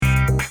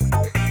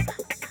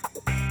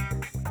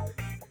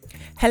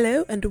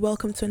Hello and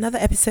welcome to another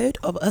episode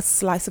of A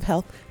Slice of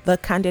Health, the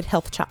Candid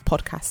Health Chat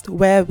podcast,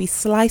 where we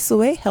slice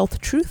away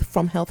health truth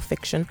from health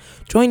fiction.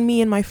 Join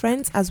me and my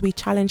friends as we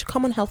challenge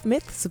common health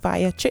myths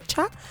via chit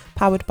chat,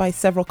 powered by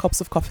several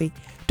cups of coffee.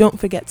 Don't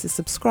forget to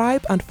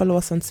subscribe and follow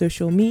us on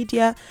social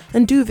media,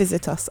 and do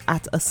visit us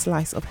at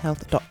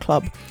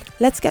asliceofhealth.club.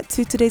 Let's get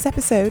to today's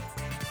episode.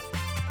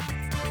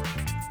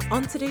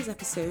 On today's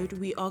episode,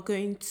 we are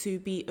going to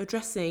be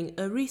addressing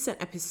a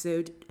recent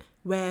episode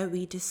where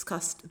we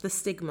discussed the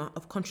stigma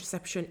of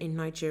contraception in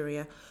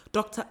Nigeria.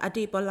 Dr.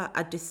 Adebola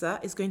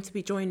Adisa is going to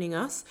be joining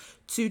us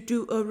to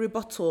do a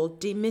rebuttal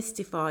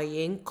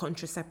demystifying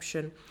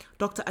contraception.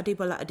 Dr.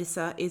 Adebola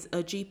Adisa is a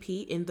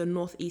GP in the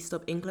northeast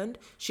of England.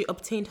 She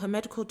obtained her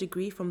medical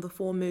degree from the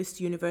foremost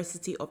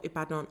University of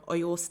Ibadan,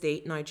 Oyo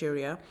State,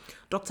 Nigeria.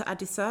 Dr.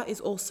 Adisa is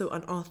also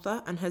an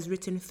author and has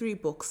written 3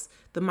 books: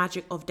 The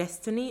Magic of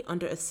Destiny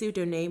under a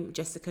pseudonym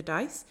Jessica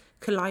Dice,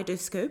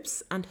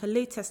 Kaleidoscopes, and her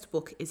latest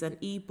book is an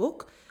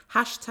e-book,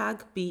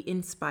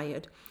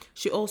 #BeInspired.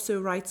 She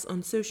also writes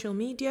on social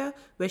media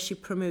where she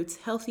promotes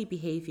healthy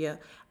behavior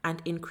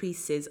and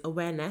increases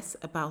awareness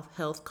about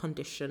health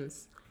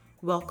conditions.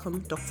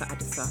 Welcome, Dr.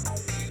 Adisa.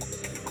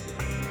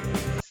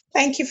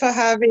 Thank you for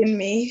having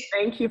me.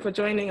 Thank you for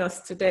joining us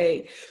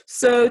today.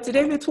 So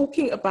today we're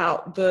talking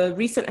about the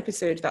recent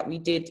episode that we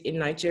did in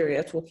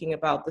Nigeria, talking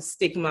about the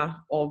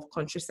stigma of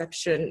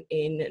contraception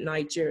in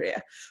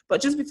Nigeria.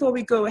 But just before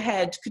we go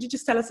ahead, could you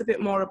just tell us a bit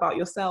more about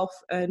yourself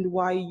and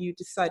why you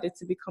decided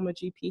to become a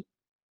GP?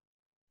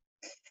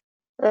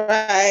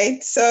 Right.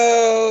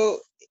 So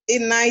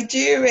in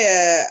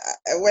Nigeria,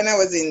 when I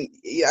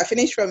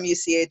finished from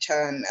UCH,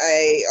 and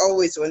I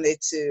always wanted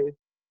to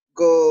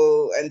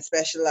go and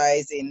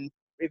specialize in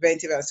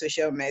preventive and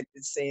social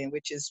medicine,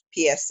 which is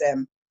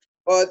PSM.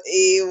 But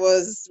it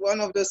was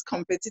one of those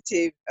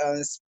competitive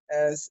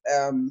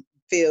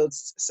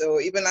fields.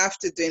 So even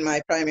after doing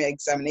my primary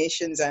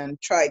examinations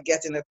and tried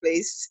getting a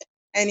place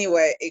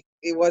anywhere, it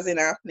wasn't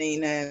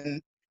happening.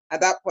 And at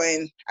that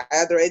point, I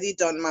had already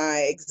done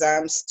my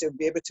exams to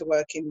be able to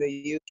work in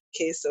the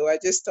UK. So I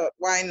just thought,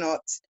 why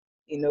not?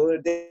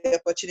 The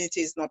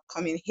opportunity is not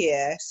coming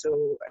here.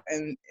 So,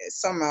 and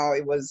somehow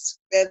it was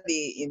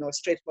fairly,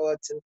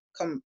 straightforward to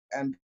come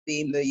and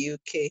be in the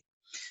UK.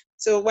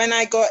 So when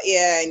I got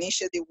here, I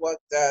initially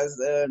worked as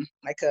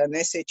like an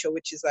SHO,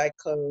 which is like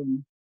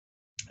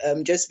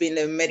just being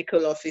a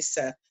medical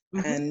officer.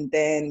 Mm-hmm. And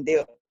then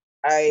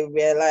I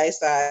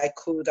realized that I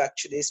could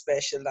actually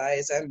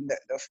specialize. And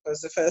of course,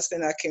 the first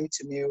thing that came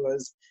to me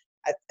was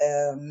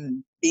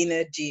become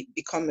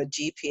a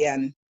GP.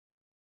 And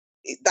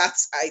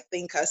that's, I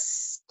think,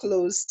 as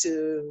close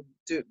to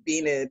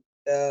being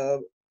a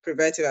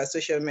preventive and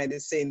social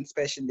medicine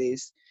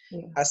specialist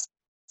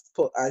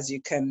as you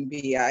can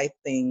be, I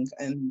think.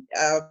 And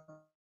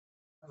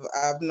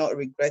I've not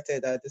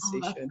regretted that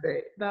decision. Oh, that's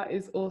great. That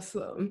is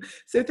awesome.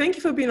 So thank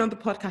you for being on the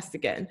podcast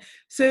again.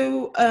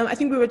 So I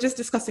think we were just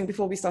discussing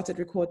before we started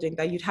recording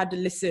that you'd had to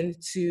listen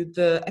to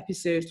the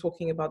episode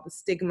talking about the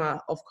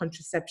stigma of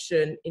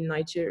contraception in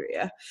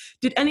Nigeria.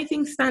 Did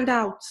anything stand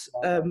out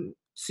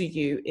to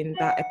you in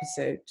that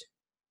episode?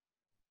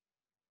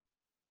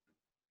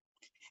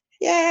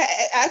 Yeah,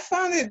 I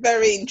found it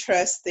very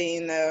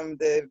interesting,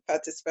 the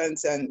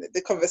participants, and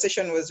the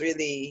conversation was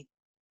really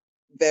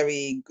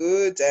very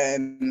good,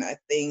 and I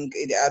think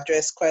it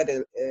addressed quite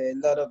a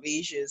lot of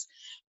issues.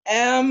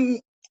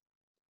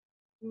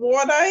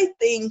 What I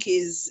think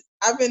is,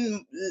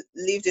 having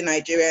lived in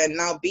Nigeria and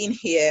now being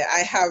here,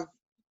 I have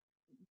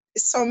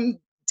some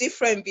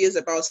different views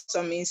about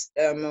some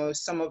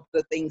of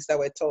the things that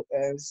were taught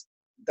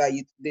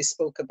they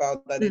spoke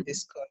about, that they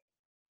discussed.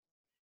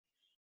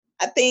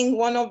 I think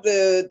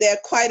there are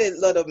quite a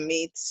lot of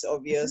myths,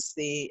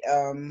 obviously,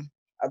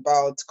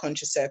 about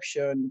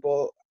contraception,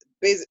 but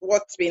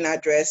what's been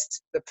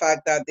addressed, the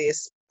fact that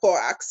there's poor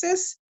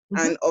access,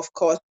 and of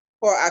course,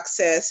 poor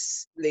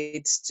access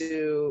leads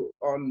to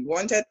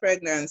unwanted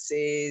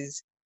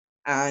pregnancies,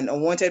 and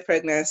unwanted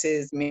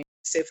pregnancies mean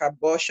safe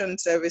abortion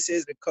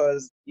services,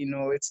 because,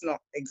 it's not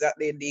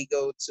exactly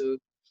legal to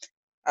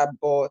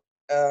abort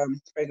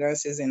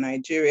pregnancies in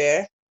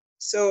Nigeria.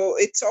 So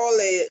it's all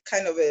a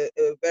kind of a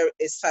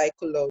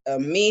cycle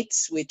of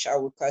myths, which I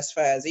would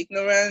classify as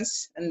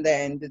ignorance, and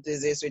then the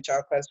disease, which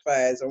I'll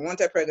classify as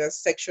unwanted pregnancy,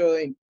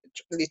 sexually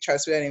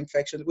transmitted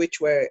infections,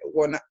 which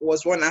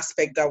was one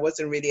aspect that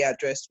wasn't really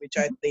addressed, which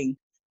I think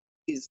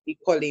is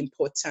equally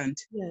important.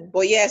 Yeah.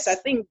 But yes, I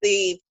think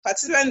the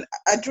participant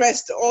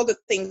addressed all the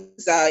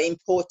things that are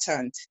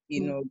important,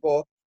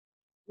 but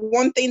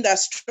one thing that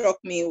struck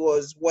me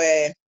was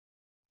where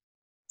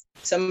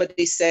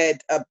somebody said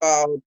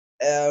about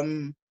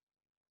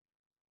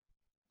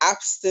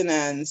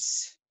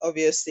abstinence.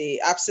 Obviously,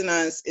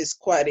 abstinence is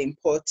quite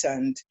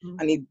important,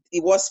 and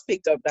it was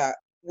picked up that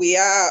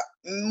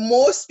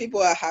most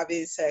people are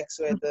having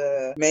sex,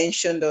 whether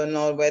mentioned or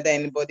not, whether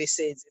anybody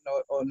says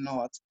it or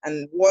not.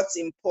 And what's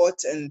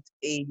important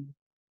is,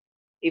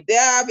 if they're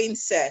having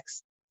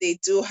sex, they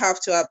do have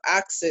to have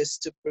access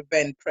to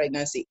prevent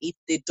pregnancy if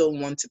they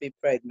don't want to be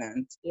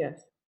pregnant.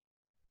 Yes.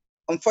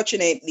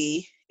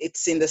 unfortunately,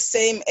 it's in the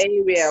same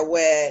area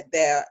where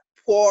there are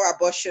poor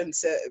abortion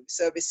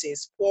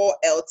services, poor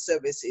health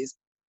services,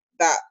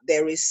 that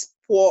there is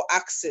poor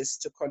access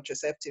to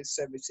contraceptive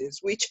services,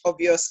 which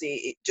obviously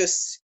it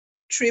just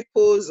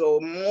triples or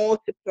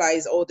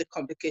multiplies all the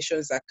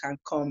complications that can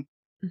come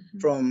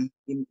from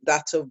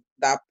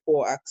that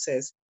poor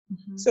access.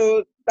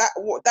 So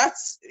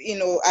that's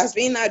has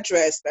been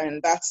addressed,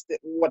 and that's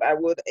what I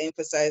would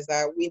emphasize,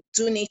 that we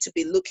do need to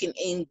be looking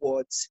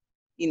inwards.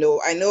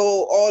 I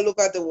know all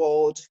over the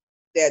world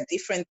there are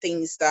different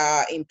things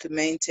that are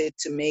implemented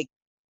to make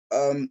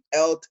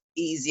health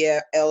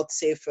easier, health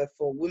safer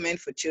for women,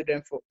 for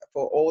children, for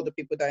all the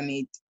people that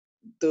need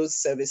those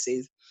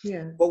services.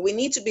 Yeah. But we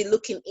need to be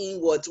looking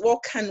inwards.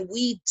 What can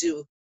we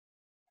do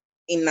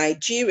in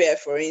Nigeria,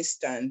 for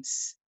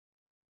instance,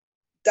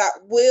 that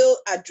will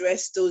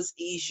address those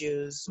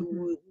issues?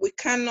 We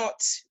cannot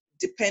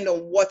depend on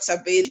what's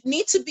available. We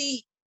need to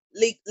be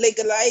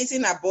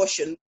legalizing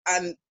abortion,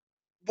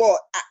 but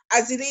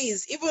as it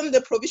is, even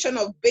the provision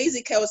of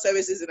basic health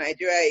services in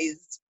Nigeria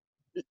is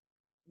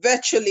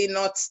virtually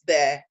not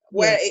there.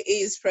 Where it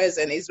is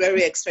present is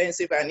very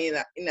expensive and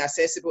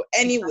inaccessible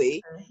anyway.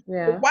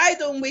 Yeah. Why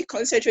don't we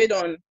concentrate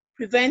on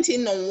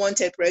preventing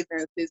unwanted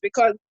pregnancies?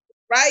 Because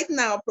right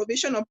now,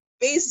 provision of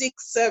basic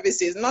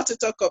services, not to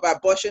talk of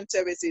abortion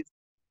services,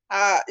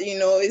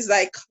 is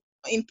like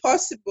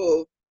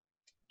impossible.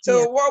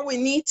 So what we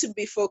need to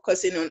be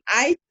focusing on,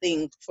 I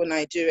think, for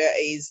Nigeria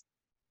is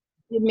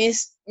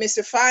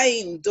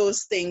demystifying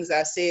those things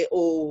that say,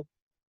 oh,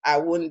 I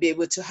won't be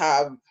able to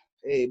have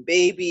a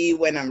baby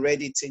when I'm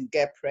ready to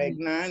get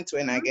pregnant,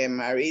 when I get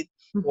married,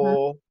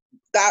 or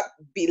that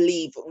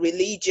belief,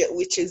 religion,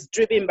 which is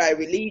driven by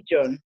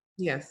religion,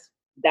 Yes,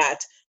 that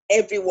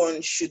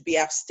everyone should be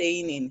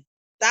abstaining.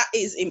 That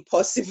is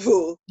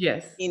impossible.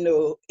 yes,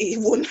 It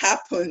won't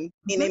happen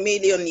in a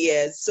million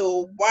years.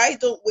 So why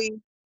don't we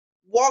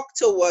work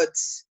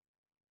towards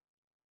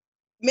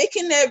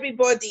making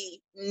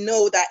everybody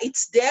know that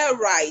it's their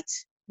right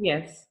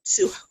yes,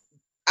 to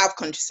have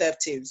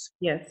contraceptives.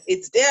 yes.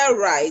 It's their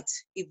right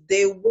if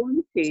they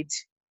want it,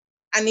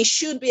 and it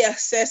should be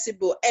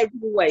accessible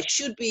everywhere. It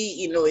should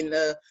be,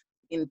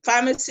 in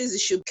pharmacies,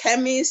 it should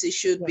chemists, it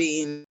should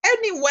be in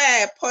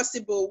anywhere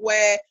possible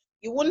where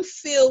you wouldn't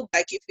feel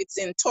like if it's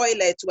in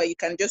toilets where you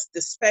can just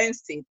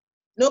dispense it.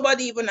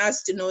 Nobody even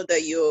has to know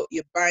that you're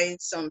buying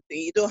something.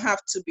 You don't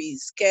have to be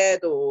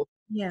scared or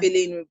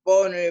feeling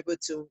vulnerable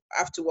to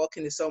have to walk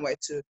into somewhere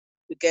to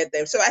get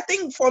them. So I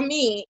think for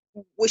me,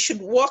 we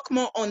should work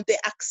more on the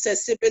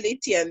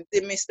accessibility and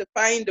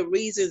demystifying the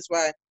reasons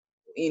why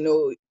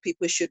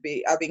people should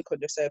be having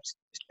contraceptive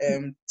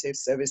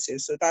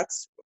services. So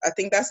I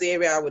think that's the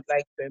area I would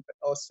like to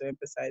also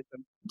emphasize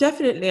on.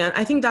 Definitely, and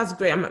I think that's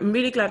great. I'm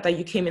really glad that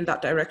you came in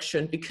that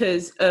direction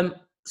because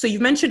so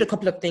you've mentioned a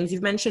couple of things.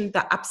 You've mentioned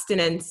that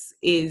abstinence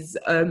is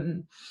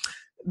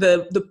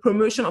the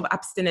promotion of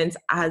abstinence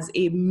as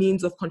a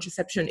means of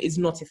contraception is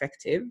not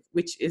effective,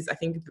 which is, I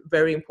think, a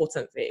very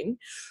important thing.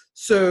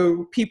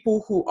 So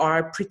people who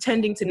are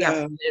pretending to be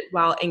abstinent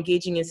while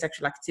engaging in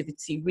sexual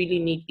activity really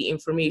need the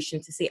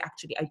information to say,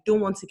 actually, I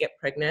don't want to get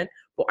pregnant,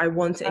 but I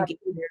want to engage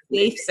in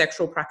safe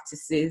sexual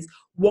practices.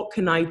 What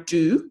can I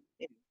do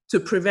to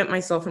prevent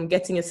myself from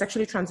getting a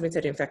sexually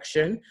transmitted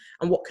infection?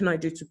 And what can I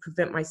do to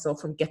prevent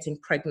myself from getting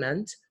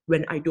pregnant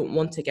when I don't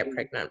want to get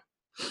pregnant?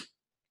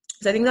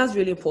 So I think that's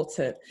really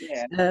important.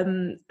 Yeah.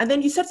 And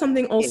then you said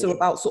something also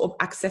about sort of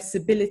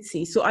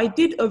accessibility. So I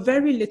did a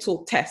very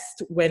little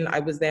test when I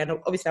was there. And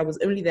obviously I was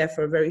only there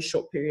for a very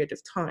short period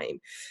of time.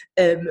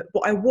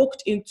 But I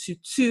walked into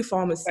two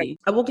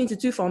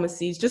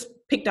pharmacies. Just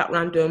picked at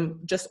random,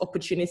 just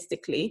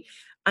opportunistically.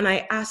 And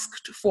I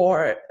asked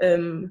for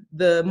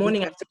the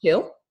morning after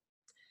pill.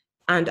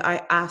 And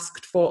I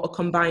asked for a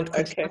combined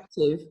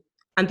contraceptive.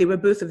 And they were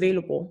both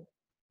available.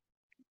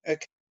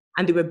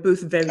 And they were both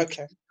very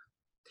cheap.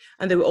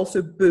 And they were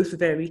also both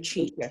very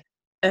cheap.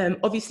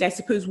 Obviously, I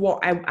suppose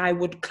what I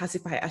would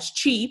classify as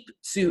cheap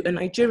to a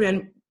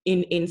Nigerian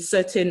in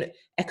certain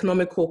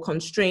economical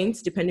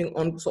constraints, depending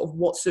on sort of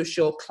what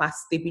social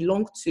class they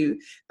belong to,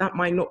 that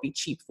might not be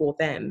cheap for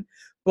them.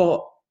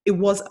 But it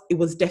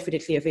was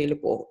definitely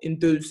available in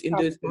those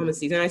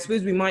pharmacies. And I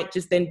suppose we might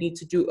just then need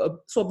to do a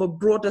sort of a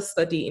broader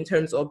study in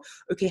terms of,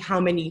 okay, how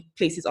many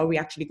places are we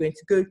actually going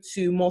to go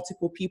to,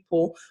 multiple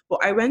people.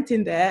 But I went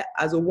in there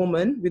as a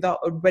woman without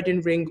a wedding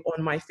ring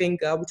on my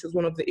finger, which was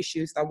one of the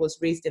issues that was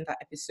raised in that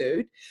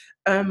episode.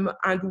 And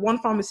one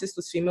pharmacist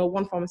was female,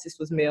 one pharmacist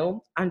was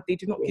male, and they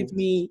did not give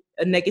me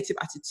a negative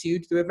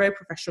attitude. They were very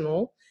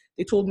professional.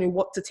 They told me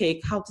what to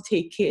take, how to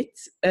take it,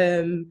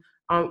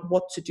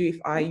 what to do if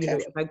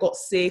I got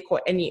sick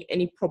or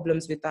any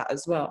problems with that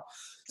as well.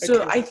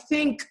 So I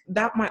think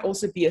that might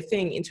also be a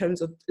thing in terms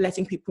of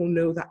letting people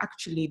know that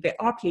actually there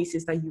are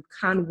places that you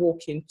can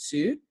walk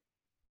into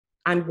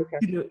and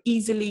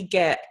easily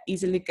get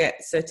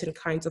certain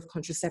kinds of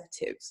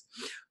contraceptives.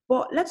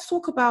 But let's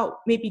talk about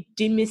maybe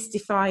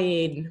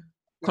demystifying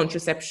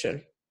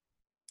contraception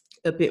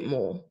a bit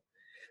more.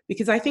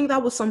 Because I think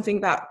that was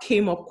something that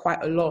came up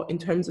quite a lot in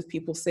terms of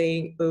people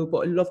saying, oh,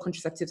 but a lot of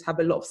contraceptives have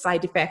a lot of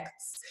side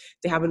effects.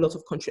 They have a lot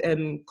of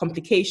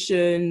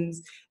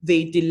complications.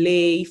 They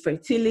delay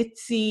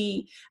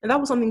fertility. And that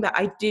was something that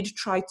I did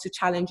try to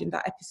challenge in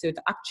that episode.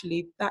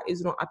 Actually, that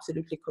is not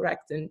absolutely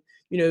correct. And,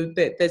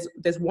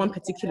 there's one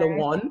particular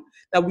one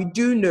that we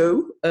do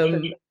know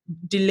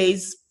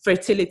delays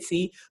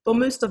fertility, but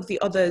most of the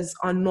others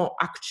are not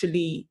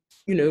actually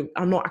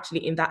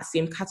in that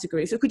same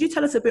category. So could you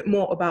tell us a bit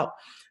more about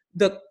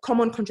the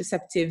common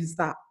contraceptives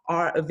that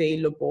are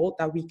available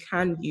that we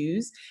can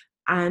use,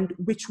 and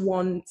which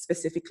one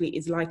specifically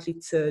is likely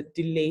to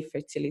delay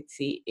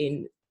fertility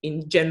in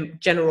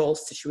general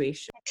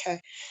situation?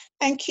 Okay,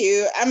 thank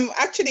you.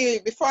 Actually,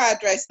 before I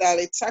address that,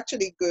 it's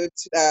actually good.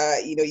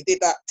 You did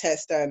that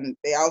test and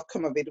the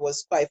outcome of it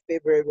was quite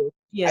favorable.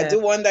 I Yeah. do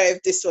wonder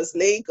if this was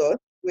Lagos,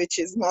 which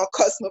is more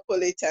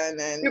cosmopolitan,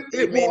 and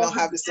it may not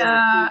have the same.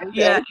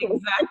 Yeah,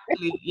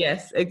 exactly.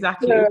 Yes,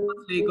 exactly. It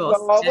was Lagos.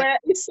 Well,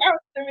 it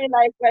sounds to me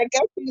like we're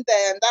getting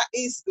there, and that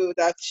is good,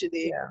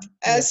 actually.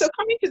 Yeah. So,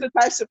 coming to the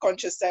types of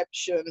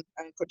contraception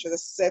and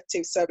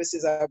contraceptive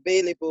services are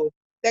available,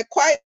 they're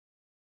quite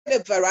a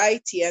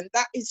variety, and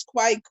that is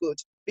quite good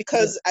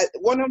because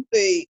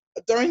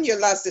during your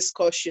last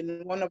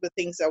discussion, one of the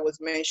things that was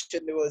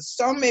mentioned was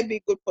some may be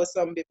good for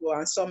some people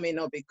and some may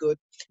not be good.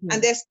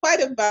 And there's quite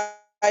a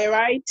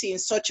variety in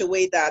such a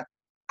way that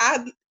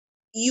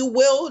you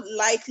will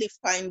likely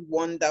find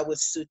one that would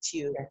suit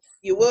you. Yes.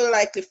 You will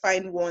likely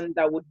find one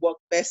that would work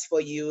best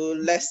for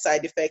you, less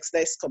side effects,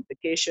 less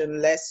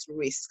complication, less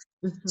risk.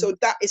 So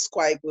that is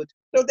quite good.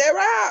 So there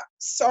are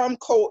some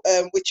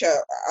which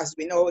are, as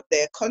we know,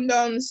 they're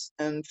condoms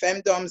and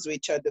femdoms,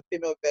 which are the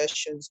female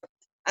versions.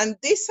 And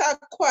these are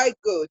quite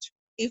good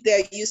if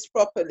they're used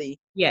properly.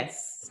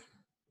 Yes.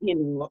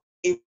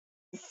 If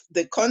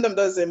the condom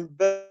doesn't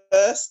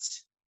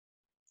burst,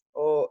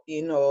 or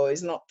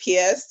is not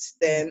pierced,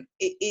 then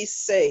it is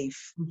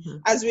safe.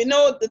 As we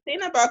know, the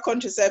thing about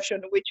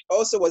contraception, which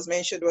also was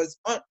mentioned, was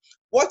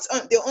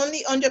the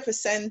only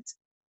 100%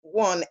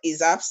 one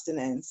is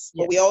abstinence.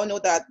 But we all know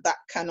that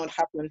cannot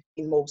happen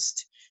in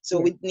most. So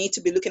we need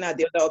to be looking at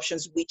the other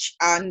options, which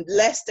are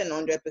less than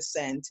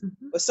 100%,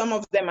 but some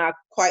of them are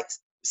quite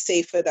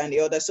safer than the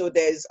other. So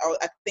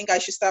I think I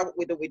should start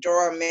with the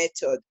withdrawal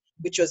method,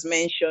 which was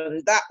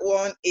mentioned. That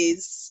one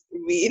is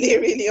really,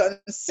 really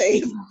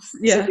unsafe,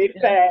 to be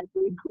fair,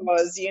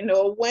 because,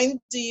 when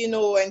do you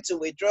know when to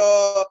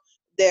withdraw?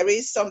 There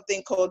is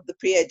something called the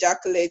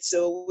pre-ejaculate,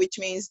 so which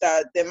means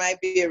that there might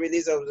be a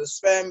release of the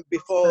sperm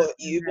before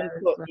you even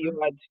thought you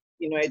had,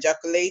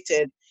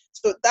 ejaculated.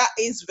 So that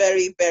is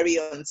very, very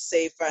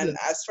unsafe. And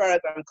as far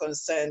as I'm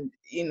concerned,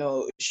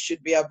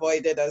 should be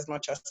avoided as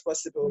much as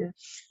possible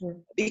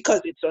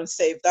because it's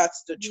unsafe.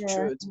 That's the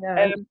truth.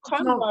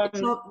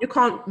 You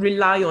can't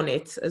rely on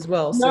it as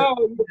well. No,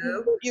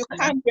 you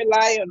can't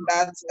rely on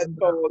that at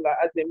all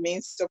as a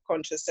means of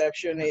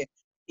contraception.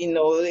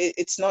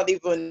 It's not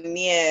even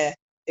near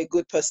a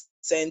good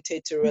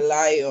percentage to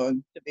rely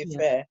on, to be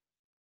fair.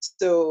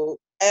 So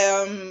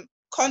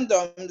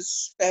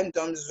condoms,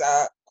 femdoms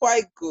are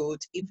quite good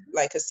if,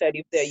 like I said,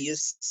 if they're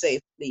used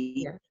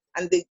safely.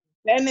 And the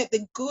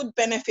good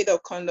benefit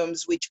of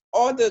condoms, which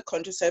other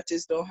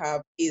contraceptives don't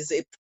have, is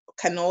it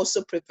can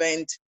also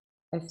prevent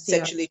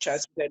sexually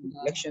transmitted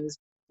infections,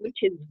 which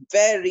is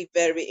very,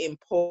 very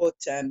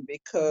important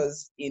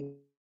because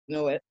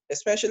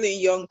especially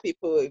in young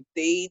people, if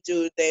they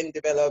do then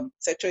develop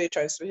sexually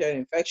transmitted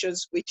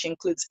infections, which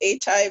includes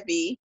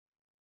HIV,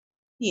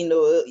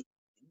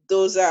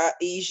 those are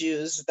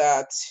issues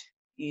that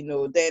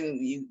then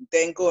you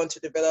then go on to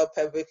develop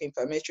pelvic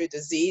inflammatory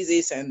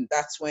diseases, and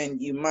that's when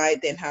you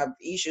might then have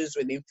issues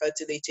with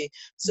infertility.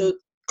 So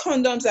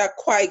condoms are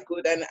quite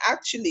good, and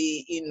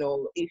actually,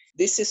 if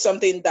this is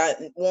something that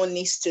one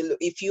needs to look,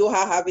 if you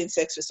are having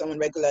sex with someone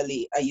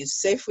regularly, are you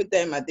safe with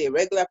them? Are they a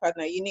regular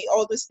partner?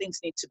 All those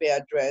things need to be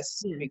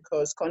addressed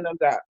because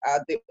condoms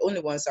are the only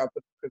ones that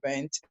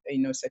prevent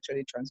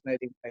sexually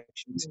transmitted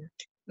infections.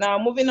 Now,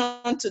 moving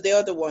on to the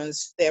other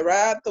ones, there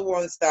are the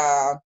ones that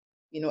are,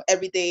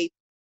 everyday,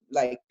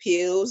 like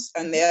pills,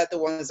 and there are the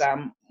ones that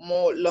are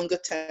more longer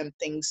term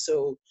things,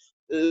 so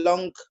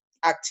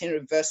long-acting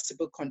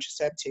reversible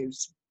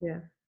contraceptives,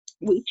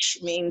 which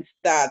means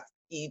that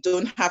you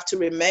don't have to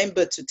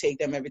remember to take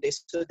them every day.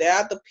 So there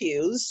are the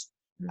pills.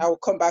 I will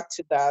come back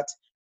to that.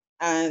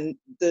 And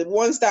the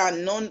ones that are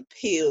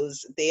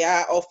non-pills, they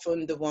are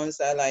often the ones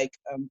that are like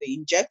the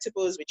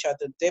injectables, which are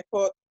the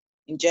depot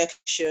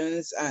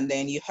injections, and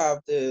then you have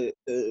the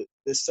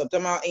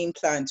subdermal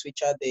implants,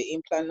 which are the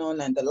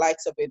Implanon and the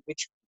likes of it,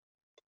 which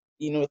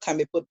can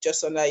be put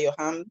just under your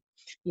hand.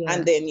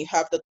 And then you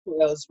have the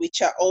coils,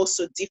 which are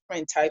also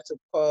different types of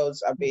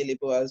coils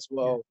available as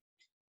well.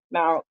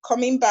 Now,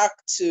 coming back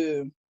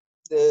to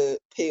the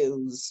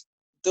pills,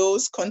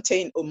 those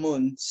contain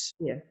hormones.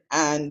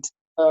 And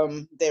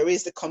there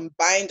is the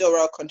combined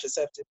oral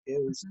contraceptive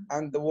pills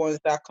and the ones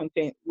that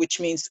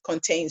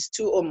contains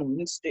two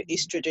hormones, the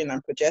estrogen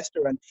and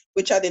progesterone,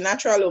 which are the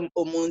natural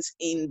hormones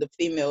in the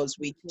females,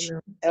 which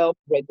help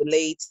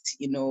regulate,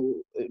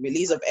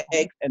 release of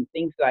eggs and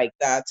things like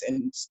that.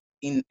 And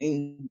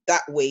in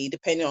that way,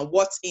 depending on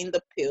what's in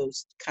the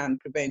pills, can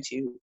prevent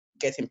you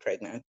getting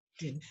pregnant.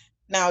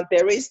 Now,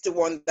 there is the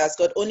one that's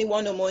got only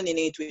one hormone in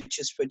it, which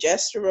is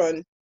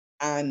progesterone,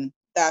 and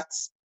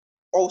that's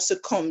also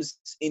comes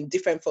in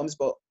different forms,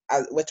 but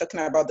we're talking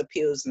about the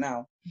pills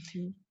now.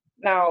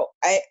 Now,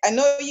 I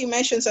know you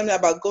mentioned something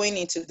about going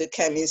into the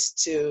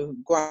chemist to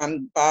go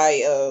and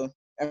buy a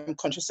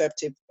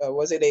contraceptive.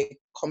 Was it a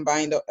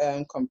combined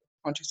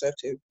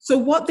contraceptive? So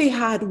what they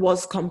had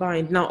was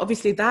combined. Now,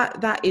 obviously,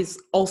 that is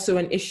also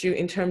an issue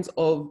in terms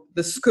of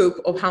the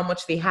scope of how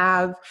much they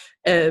have.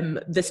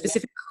 The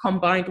specific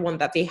combined one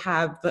that they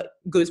have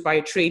goes by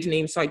a trade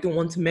name, so I don't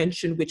want to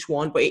mention which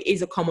one, but it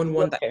is a common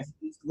one that is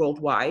used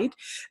worldwide.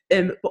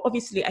 But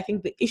obviously, I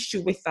think the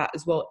issue with that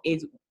as well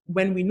is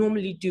when we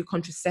normally do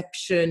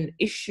contraception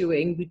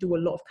issuing, we do a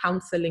lot of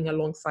counseling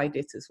alongside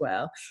it as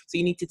well. So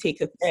you need to take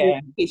a full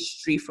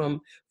history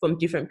from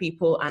different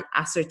people and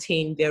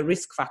ascertain their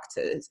risk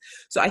factors.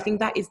 So I think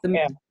that is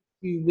the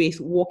issue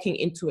with walking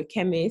into a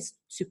chemist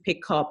to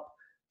pick up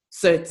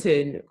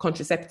certain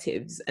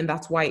contraceptives. And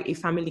that's why a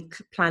family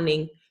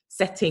planning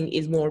setting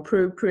is more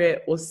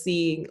appropriate, or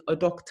seeing a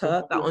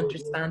doctor that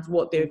understands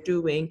what they're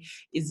doing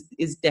is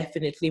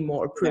definitely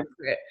more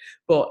appropriate.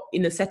 But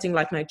in a setting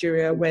like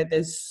Nigeria, where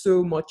there's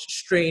so much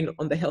strain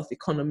on the health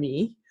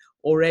economy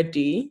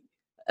already,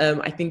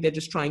 I think they're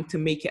just trying to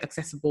make it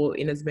accessible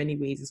in as many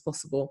ways as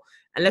possible.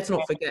 And let's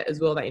not forget as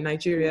well that in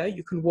Nigeria,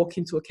 you can walk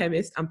into a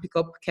chemist and pick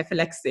up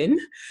Kefalexin,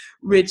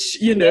 which, so,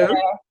 you can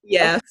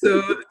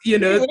so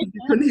in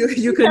Nigeria,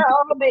 you can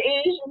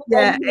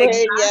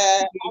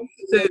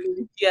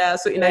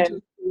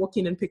walk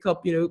in and pick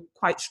up,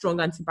 quite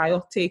strong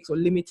antibiotics or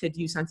limited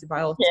use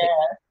antibiotics.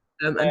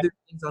 And those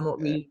things are not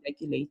really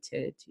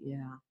regulated.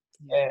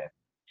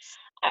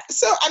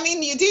 So, I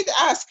mean, you did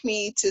ask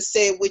me to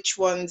say which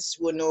ones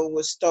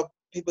will stop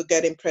people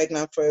getting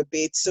pregnant for a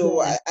bit.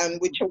 So,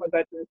 and which one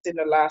that was in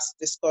the last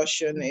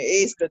discussion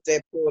is the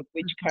Depo,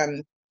 which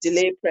can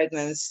delay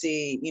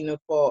pregnancy,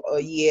 for a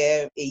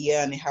year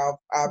and a half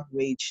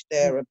average,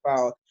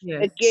 thereabout.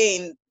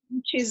 Again,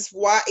 which is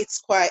why it's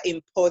quite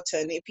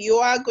important. If you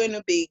are going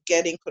to be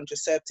getting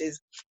contraceptives,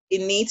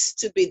 it needs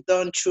to be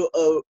done through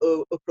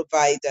a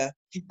provider.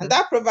 And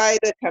that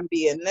provider can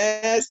be a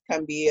nurse,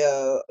 can be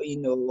a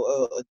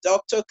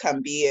doctor,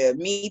 can be a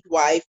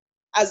midwife,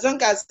 as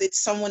long as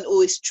it's someone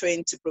who is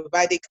trained to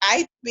provide it.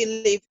 I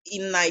believe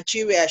in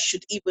Nigeria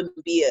should even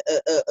be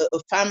a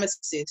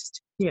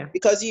pharmacist.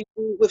 Because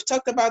we've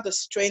talked about the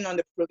strain on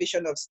the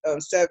provision of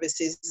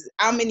services.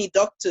 How many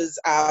doctors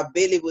are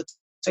available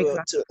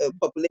to a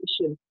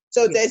population?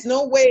 So there's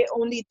no way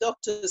only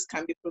doctors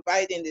can be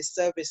providing these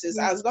services.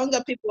 As long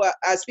as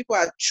people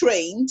are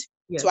trained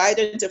to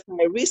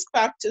identify risk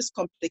factors,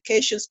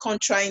 complications,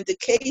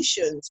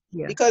 contraindications.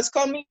 Because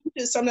coming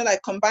to something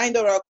like combined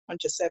oral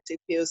contraceptive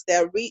pills,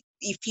 there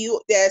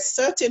are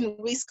certain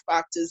risk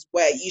factors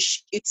where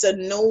it's a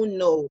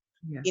no-no.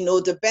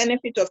 The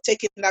benefit of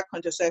taking that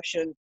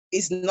contraception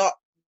is not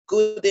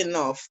good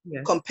enough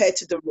compared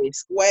to the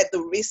risk, where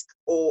the risk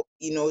or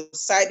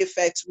side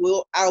effects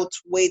will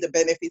outweigh the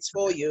benefits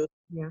for you.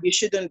 You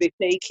shouldn't be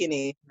taking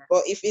it.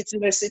 But if it's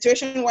in a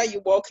situation where you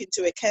walk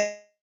into a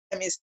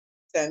chemist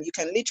and you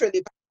can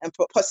literally, and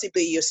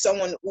possibly you're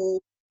someone who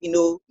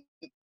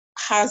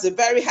has a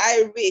very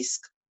high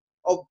risk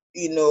of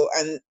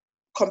and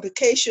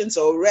complications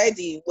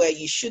already, where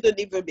you shouldn't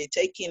even be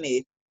taking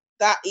it,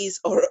 that is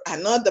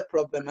another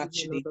problem,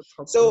 actually.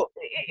 So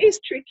it's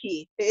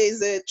tricky. It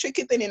is a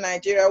tricky thing in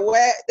Nigeria,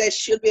 where there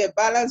should be a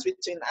balance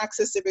between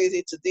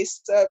accessibility to these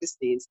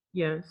services,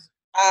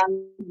 as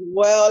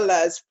well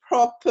as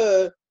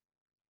proper,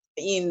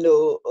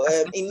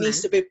 it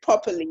needs to be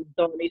properly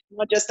done. It's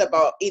not just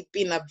about it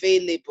being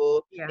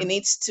available. It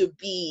needs to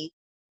be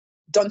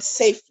done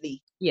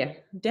safely.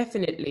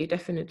 Definitely.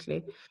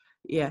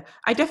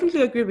 I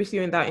definitely agree with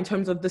you in that, in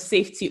terms of the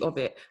safety of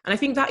it. And I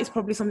think that is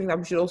probably something that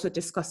we should also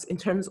discuss in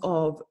terms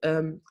of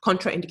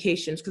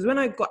contraindications, because when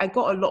I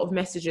got a lot of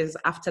messages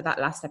after that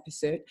last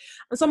episode,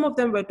 and some of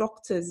them were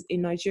doctors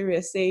in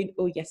Nigeria saying,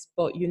 oh yes,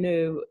 but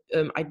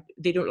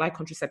they don't like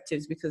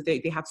contraceptives because they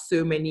have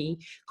so many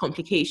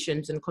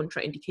complications and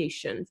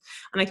contraindications.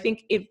 And I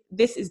think if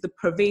this is the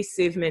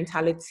pervasive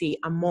mentality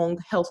among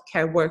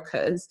healthcare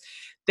workers,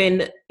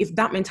 then if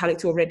that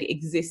mentality already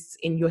exists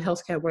in your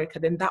healthcare worker,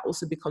 then that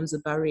also becomes a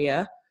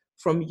barrier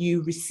from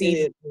you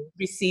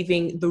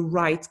receiving the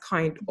right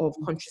kind of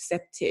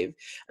contraceptive.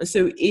 And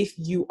so if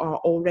you are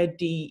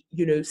already,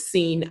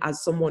 seen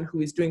as someone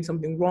who is doing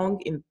something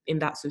wrong in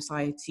that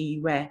society,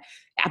 where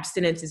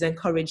abstinence is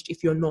encouraged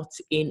if you're not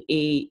in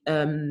a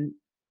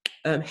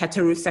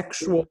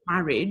heterosexual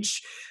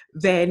marriage,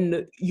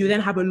 then you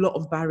then have a lot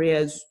of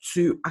barriers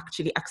to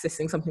actually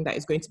accessing something that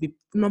is going to be,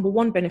 number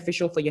one,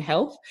 beneficial for your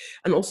health,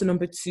 and also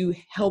number two,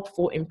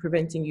 helpful in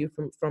preventing you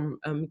from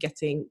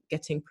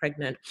getting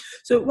pregnant.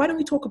 So why don't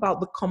we talk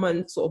about the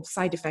common sort of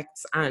side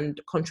effects and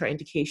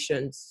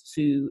contraindications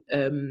to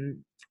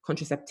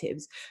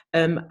contraceptives.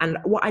 And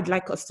what I'd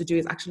like us to do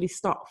is actually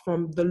start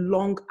from the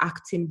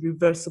long-acting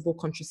reversible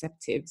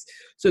contraceptives.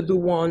 So the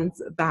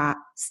ones that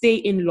stay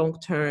in long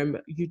term,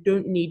 you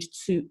don't need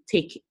to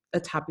take a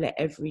tablet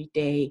every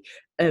day.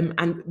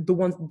 And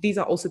these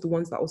are also the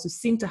ones that also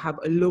seem to have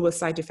a lower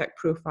side effect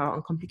profile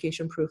and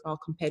complication profile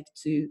compared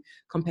to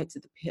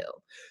the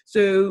pill.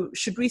 So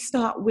should we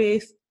start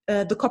with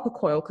the copper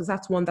coil, because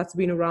that's one that's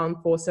been around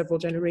for several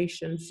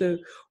generations. So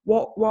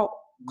what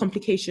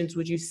complications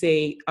would you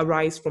say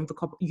arise from the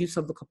use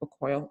of the copper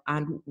coil,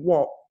 and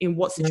in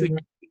what situation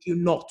would you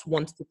not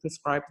want to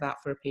prescribe that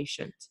for a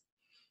patient?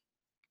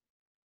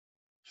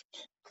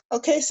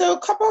 Okay, so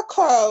copper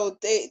coil,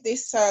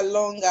 these are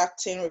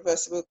long-acting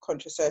reversible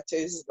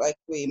contraceptives, like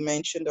we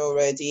mentioned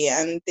already,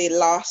 and they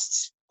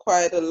last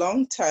quite a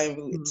long time.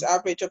 It's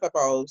average of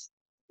about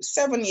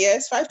 7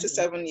 years, 5 to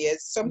 7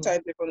 years,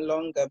 sometimes even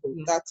longer, but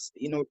that's,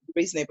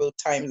 reasonable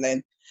time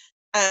length.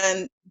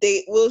 And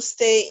they will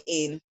stay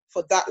in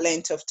for that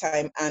length of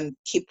time and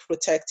keep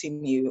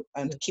protecting you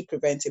and keep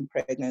preventing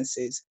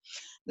pregnancies.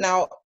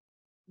 Now,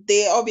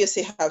 they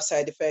obviously have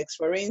side effects.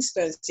 For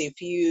instance,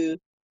 if you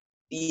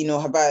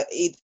have a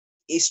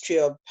history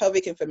of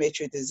pelvic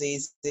inflammatory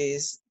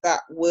diseases,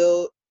 that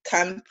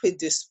can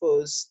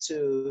predispose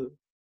to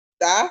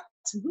that.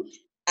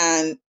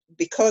 And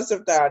because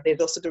of that,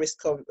 there's also the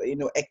risk of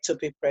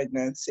ectopic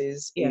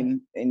pregnancies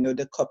in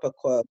the copper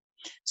coil.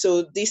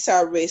 So these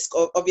are risks.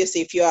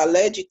 Obviously, if you're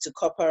allergic to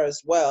copper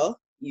as well,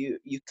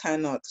 you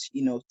cannot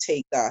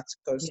take that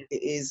because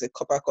it is a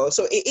copper coil.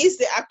 So it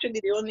is actually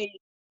the only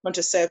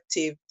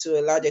contraceptive to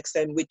a large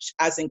extent which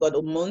hasn't got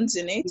hormones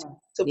in it.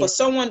 So for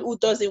someone who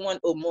doesn't want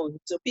hormones,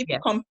 so people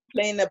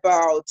complain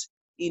about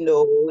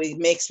it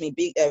makes me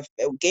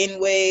gain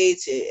weight,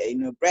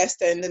 breast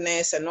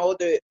tenderness, and all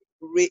the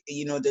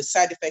the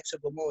side effects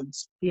of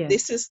hormones.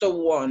 This is the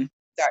one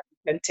that you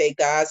can take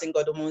that hasn't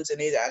got hormones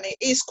in it, and it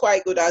is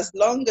quite good as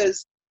long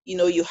as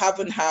you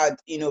haven't had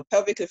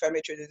pelvic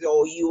inflammatory disease,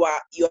 or you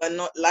are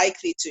not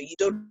likely to. You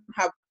don't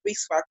have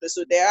risk factors.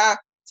 So there are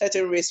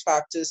certain risk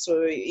factors.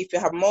 So if you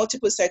have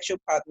multiple sexual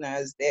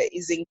partners, there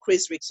is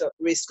increased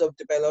risk of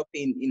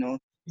developing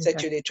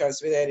sexually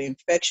transmitted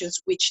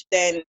infections, which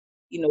then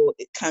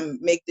it can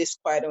make this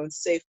quite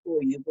unsafe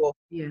for you. But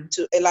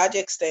to a large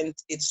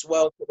extent, it's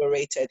well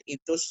tolerated. If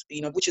those,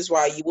 which is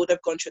why you would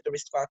have gone through the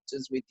risk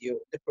factors with the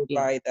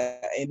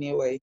provider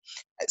anyway.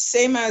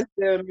 Same as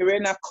the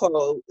Mirena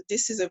coil,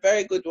 this is a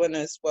very good one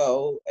as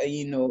well.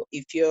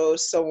 If you're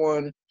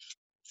someone,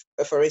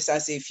 for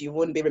instance, if you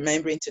wouldn't be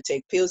remembering to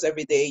take pills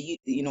every day,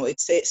 it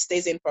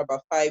stays in for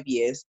about 5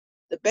 years.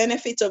 The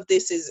benefit of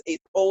this is it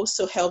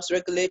also helps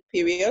regulate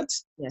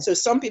periods. So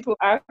some people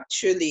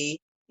actually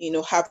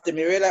have the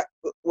Mirena.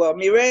 Well,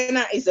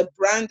 Mirena is a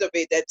brand of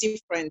it. There are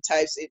different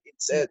types.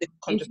 It's the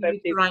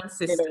contraceptive,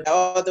 the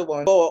other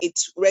one. But it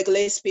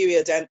regulates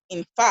periods, and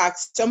in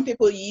fact, some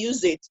people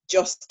use it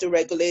just to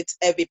regulate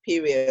every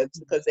period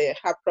because they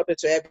have proper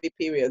to every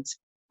period.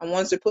 And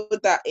once they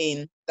put that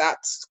in, that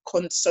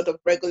sort of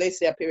regulates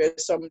their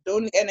periods. Some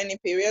don't get any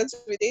periods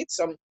with it.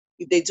 Some,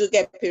 if they do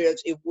get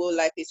periods, it will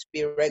likely to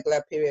be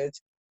regular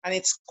periods. And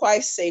it's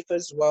quite safe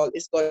as well.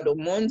 It's got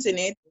hormones in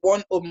it,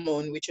 one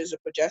hormone, which is a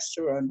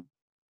progesterone.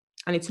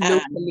 And it's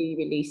locally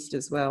released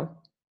as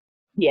well.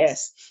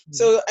 Yes.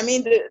 So, I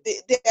mean,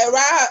 there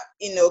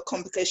are,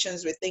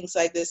 complications with things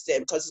like this there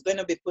because it's going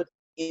to be put,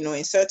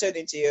 inserted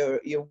into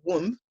your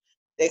womb.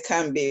 There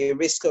can be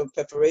risk of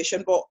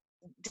perforation, but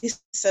this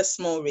is a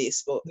small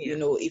risk. But,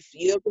 if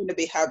you're going to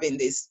be having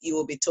this, you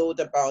will be told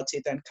about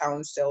it and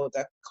counseled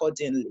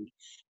accordingly.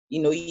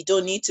 You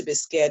don't need to be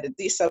scared.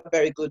 These are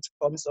very good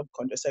forms of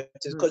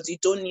contraceptives because you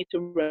don't need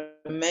to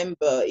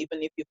remember,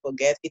 even if you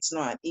forget, it's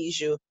not an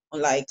issue,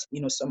 unlike,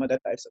 some other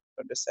types of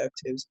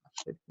contraceptives.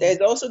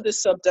 There's also the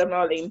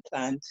subdermal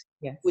implant,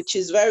 which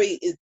is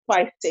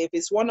quite safe.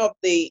 It's one of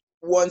the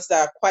ones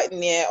that are quite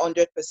near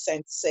 100%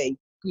 safe.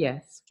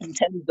 In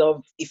terms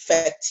of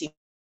effectiveness.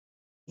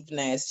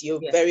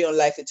 You're very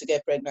unlikely to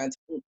get pregnant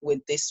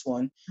with this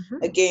one.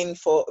 Again,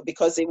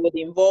 because it would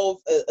involve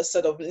a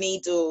sort of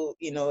needle,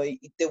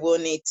 they will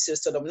need to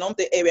sort of numb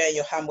the area in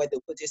your hand where they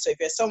put it. So if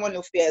you're someone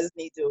who fears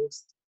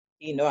needles,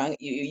 and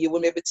you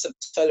won't be able to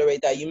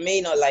tolerate that, you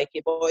may not like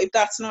it. But if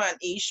that's not an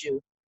issue,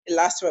 it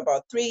lasts for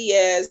about 3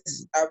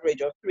 years, average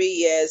of 3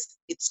 years.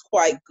 It's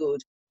quite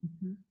good.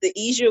 The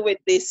issue with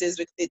this is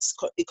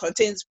it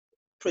contains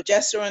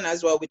progesterone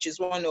as well, which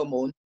is one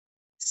hormone.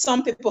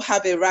 Some people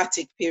have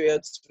erratic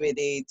periods with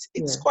it.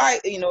 It's quite,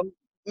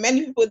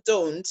 many people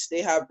don't.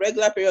 They have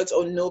regular periods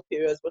or no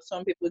periods, but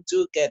some people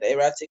do get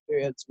erratic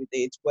periods with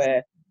it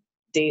where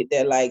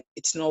they're like,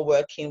 it's not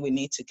working, we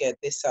need to get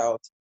this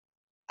out.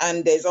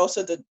 And there's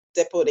also the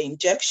depot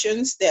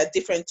injections. There are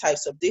different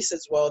types of this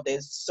as well.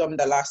 There's some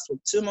that last for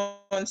 2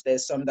 months.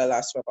 There's some that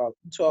last for about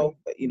 12,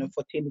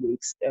 14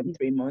 weeks,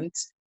 3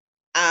 months.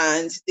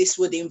 And this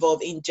would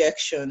involve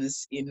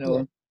injections,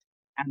 Yeah.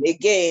 And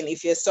again,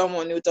 if you're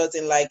someone who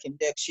doesn't like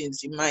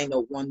injections, you might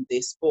not want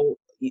this. But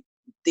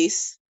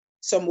this,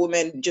 some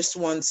women just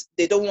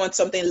they don't want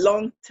something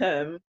long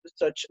term,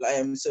 such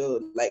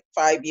like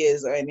 5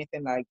 years or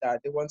anything like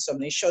that. They want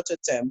something shorter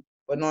term,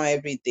 but not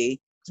every day.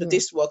 So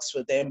this works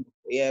for them.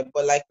 Yeah,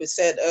 but like we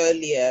said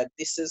earlier,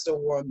 this is the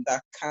one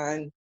that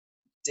can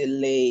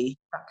delay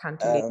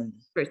fertility.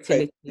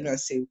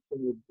 pregnancy.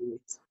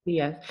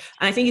 Yes,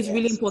 and I think it's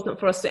really important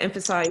for us to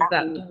emphasize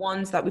that the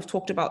ones that we've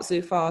talked about so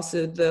far,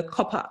 so the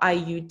copper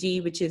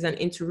IUD, which is an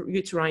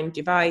intrauterine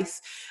device,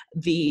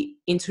 the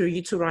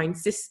intrauterine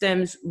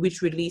systems,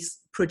 which release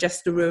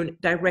progesterone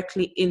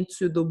directly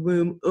into the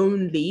womb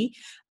only,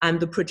 and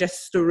the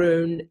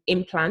progesterone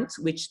implant,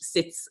 which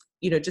sits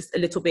just a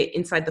little bit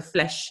inside the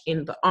flesh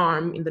in the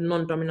arm, in the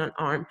non-dominant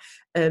arm,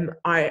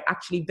 are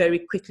actually very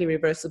quickly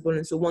reversible.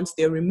 And so once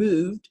they're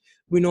removed,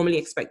 we normally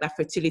expect that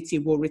fertility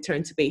will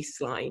return to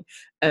baseline.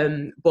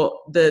 But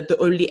the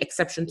only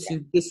exception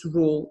to this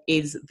rule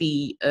is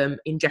the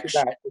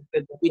injection,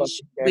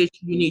 which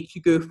you need to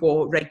go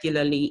for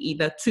regularly,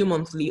 either 2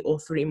 monthly or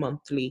 3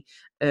 monthly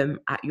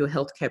at your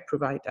healthcare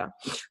provider.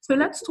 So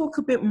let's talk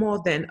a bit more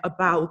then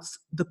about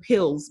the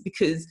pills,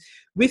 because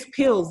with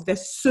pills,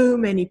 there's so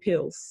many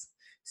pills.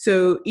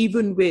 So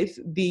even with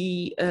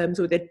the,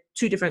 so there are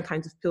 2 different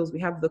kinds of pills. We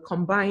have the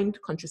combined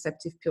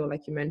contraceptive pill,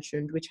 like you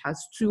mentioned, which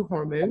has 2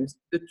 hormones,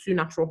 the 2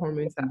 natural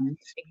hormones that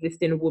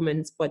exist in a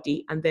woman's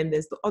body. And then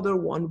there's the other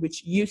one,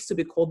 which used to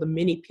be called the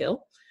mini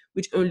pill,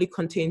 which only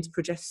contains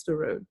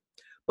progesterone.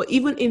 But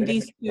even in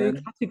these 2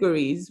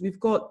 categories, we've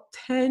got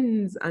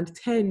tens and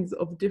tens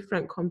of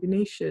different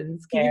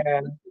combinations. Can you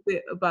tell us a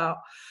bit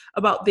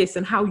about this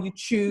and how you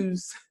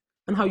choose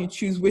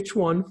which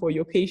one for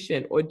your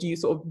patient, or do you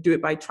sort of do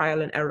it by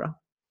trial and error?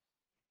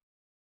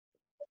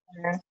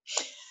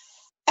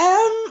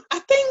 I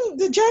think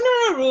the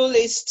general rule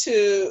is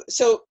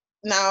so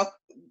now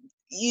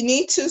you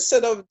need to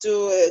sort of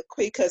do a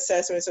quick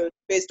assessment. So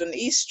based on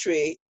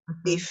history,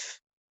 if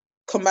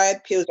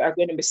combined pills are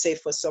going to be safe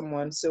for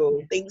someone.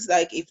 So things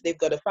like if they've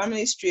got a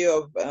family history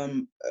of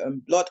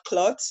blood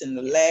clots in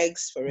the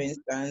legs, for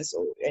instance,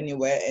 or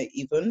anywhere,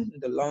 even in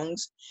the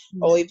lungs,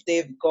 or if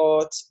they've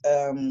got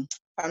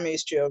family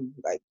history of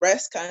like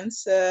breast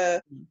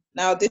cancer.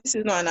 Now, this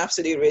is not an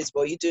absolute risk,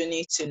 but you do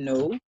need to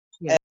know.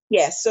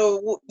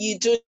 So you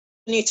do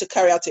need to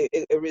carry out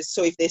a risk.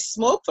 So if they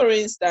smoke, for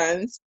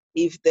instance,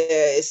 if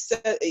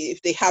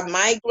they have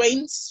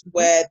migraines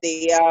where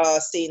they are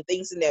seeing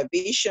things in their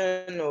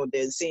vision, or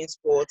they're seeing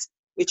sports,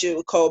 which you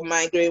would call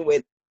migraine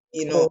with,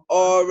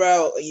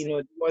 aura,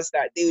 the ones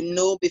that they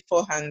know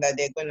beforehand that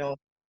they're going to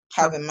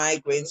have a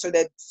migraine. So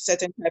that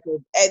certain type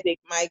of headache,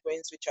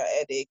 migraines, which are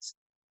headaches,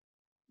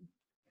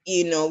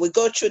 we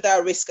go through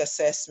that risk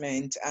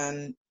assessment,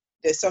 and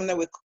there's something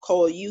we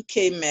call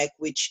UK-MEC,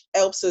 which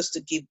helps us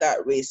to give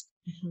that risk.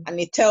 And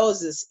it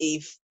tells us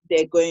if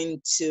they're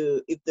going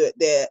to, if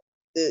the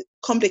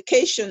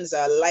complications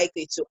are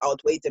likely to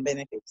outweigh the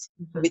benefits,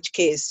 in which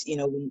case,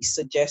 we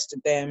suggest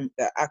to them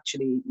that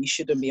actually you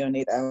shouldn't be on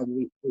it, and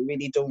we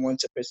really don't want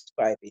to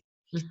prescribe it.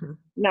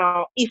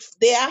 Now, if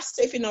they are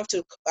safe enough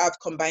to have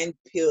combined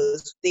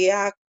pills, they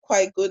are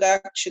quite good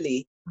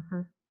actually.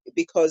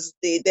 Because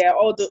there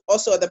are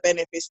also other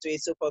benefits to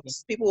it. So for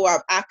people who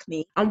have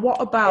acne. And what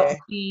about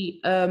the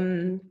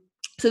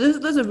so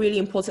those are really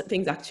important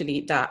things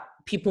actually that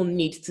people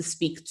need to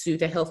speak to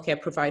their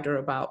healthcare provider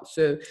about.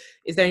 So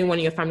is there anyone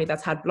in your family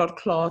that's had blood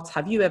clots?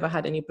 Have you ever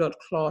had any blood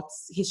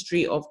clots?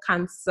 History of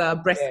cancer,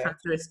 breast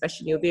cancer,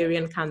 especially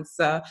ovarian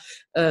cancer,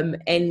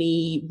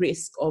 any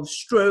risk of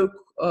stroke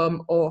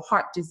or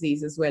heart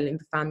disease as well in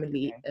the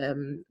family?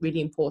 Really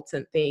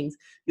important things.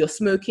 Your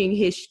smoking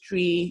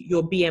history,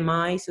 your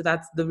BMI, so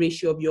that's the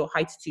ratio of your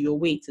height to your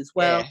weight as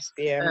well.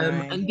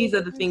 And these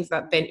are the things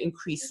that then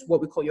increase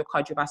what we call your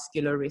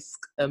cardiovascular risk,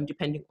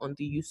 depending on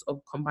the use of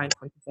combined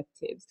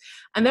contraceptives.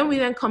 And then we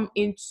then come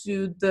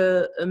into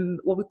the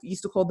what we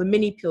used to call the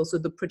mini pills, so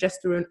the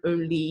progesterone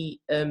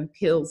only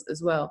pills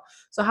as well.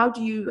 So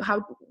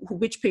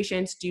which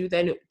patients do you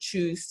then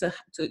choose to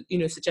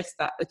suggest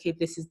that, okay,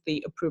 this is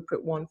the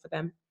appropriate one for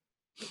them?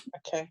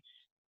 Okay.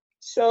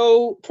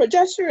 So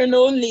progesterone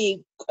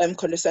only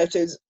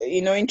contraceptives,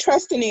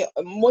 interestingly,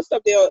 most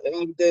of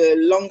the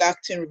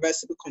long-acting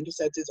reversible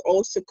contraceptives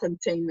also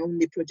contain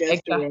only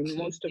progesterone.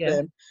 Most of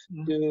them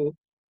do,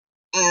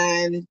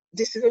 and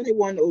this is only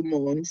one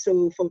hormone.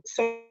 So for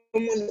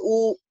someone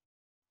who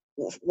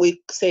we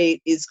say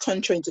is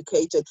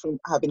contraindicated from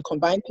having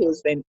combined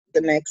pills, then the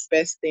next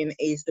best thing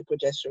is the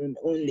progesterone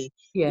only.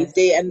 If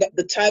they and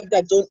the type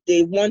that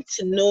they want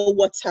to know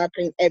what's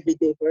happening every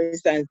day. For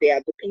instance, they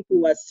are the people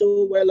who are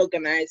so well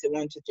organized, they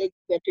want to take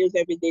their pills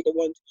every day,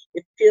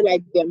 they feel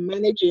like they're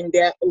managing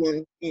their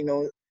own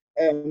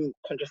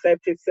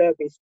contraceptive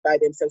service by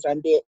themselves,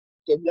 and they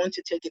want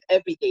to take it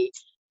every day,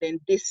 then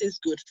this is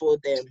good for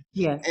them.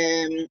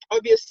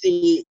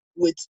 Obviously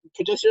with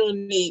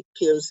progesterone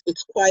pills,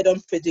 it's quite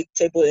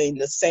unpredictable in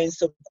the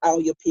sense of how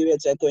your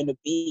periods are going to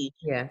be.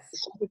 Yes.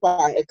 Some people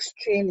are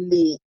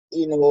extremely,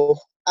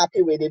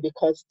 happy with it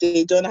because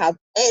they don't have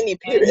any Any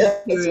periods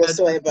period at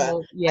whatsoever,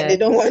 all. and they Yes.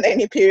 don't want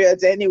any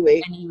periods anyway.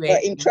 But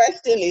Anyway.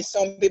 interestingly,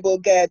 some people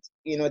get,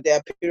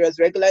 their periods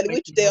regularly,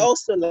 which they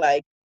also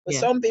like. But Yeah.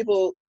 some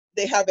people,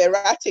 they have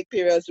erratic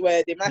periods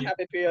where they might Yeah. have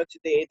a period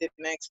today, the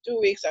next 2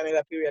 weeks,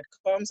 another period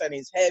comes and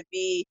it's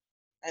heavy,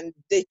 and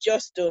they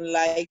just don't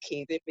like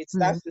it. If it's Mm.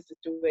 that's the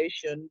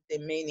situation, they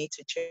may need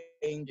to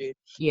change it.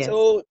 Yes.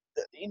 So,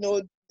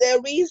 there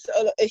is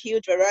a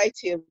huge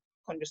variety of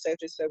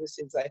contraceptive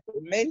services, like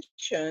we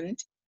mentioned,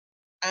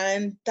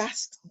 and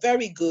that's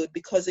very good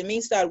because it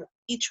means that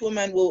each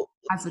woman will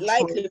As a choice.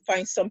 likely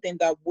find something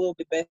that will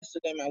be best to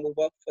them and will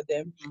work for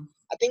them. Mhm.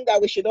 I think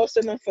that we should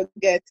also not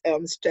forget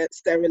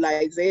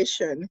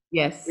sterilization,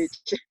 Yes. which,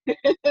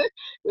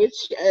 which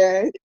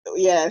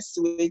yes,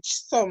 which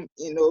some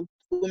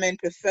women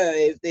prefer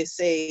if they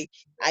say,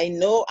 I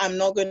know I'm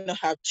not going to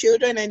have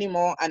children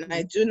anymore, and I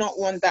Yes. do not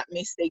want that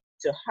mistake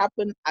to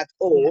happen at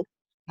Yeah. all,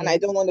 and I Yeah.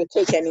 don't want to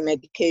take any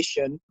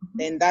medication. Mhm.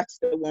 Then that's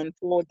the one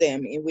for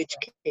them. In which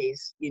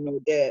case,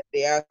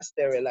 they are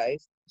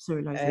sterilized.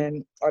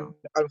 Sterilization. And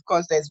of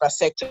course, there's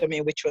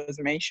vasectomy, which was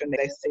mentioned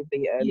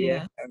extensively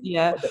earlier. Yeah,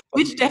 yeah, For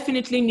which men.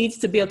 definitely needs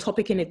to be a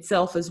topic in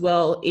itself as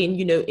well.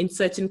 In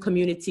certain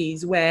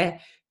communities where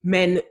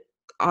men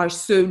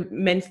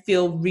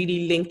feel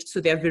really linked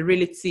to their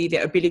virility,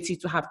 their ability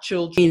to have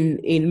children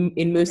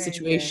in most Yeah, yeah.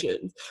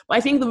 situations. But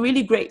I think the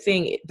really great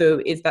thing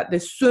though is that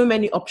there's so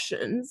many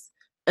options,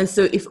 and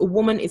so if a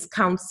woman is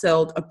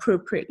counseled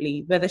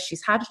appropriately, whether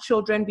she's had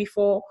children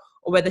before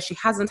or whether she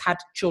hasn't had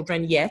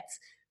children yet,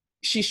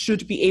 she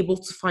should be able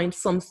to find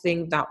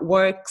something that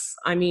works.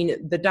 I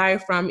mean, the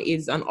diaphragm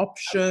is an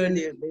option.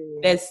 Absolutely.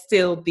 There's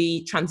still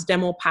the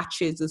transdermal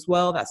patches as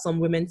well that some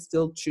women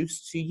still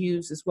choose to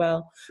use as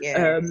well.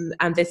 Yes.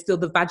 And there's still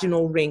the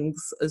vaginal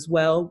rings as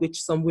well,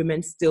 which some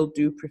women still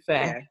do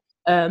prefer.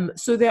 Yeah.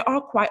 So there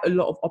are quite a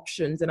lot of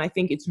options. And I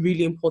think it's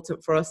really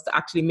important for us to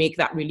actually make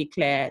that really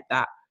clear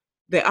that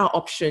there are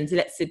options.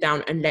 Let's sit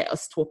down and let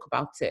us talk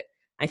about it.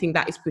 I think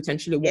that is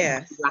potentially what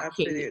might be Yes.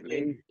 lacking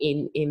Absolutely.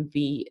 in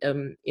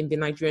the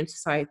Nigerian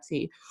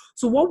society.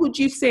 So, what would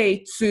you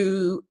say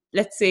to,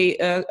 let's say,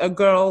 a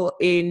girl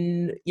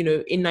in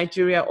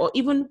Nigeria, or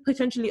even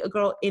potentially a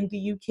girl in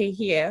the UK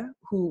here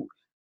who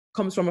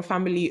comes from a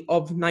family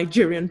of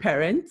Nigerian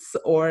parents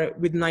or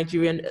with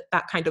Nigerian,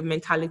 that kind of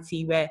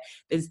mentality where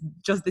there's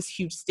just this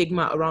huge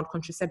stigma around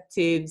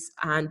contraceptives,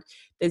 and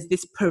there's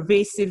this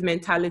pervasive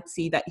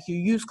mentality that if you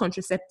use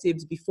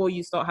contraceptives before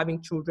you start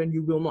having children,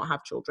 you will not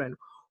have children.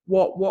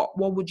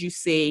 What would you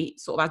say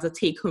sort of as a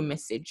take-home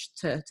message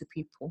to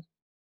people?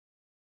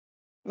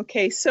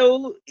 Okay,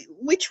 so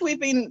which we've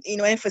been,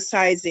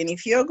 emphasizing,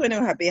 if you're going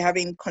to be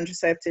having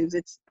contraceptives,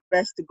 it's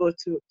best to go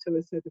to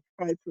a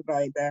certified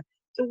provider.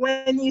 So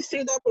when you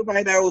say that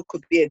provider, it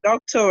could be a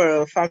doctor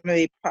or a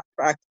family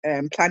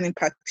planning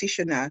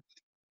practitioner,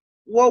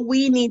 what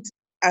we need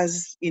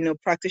as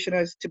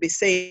practitioners to be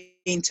saying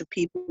to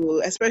people,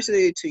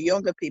 especially to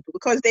younger people,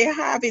 because they're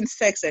having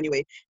sex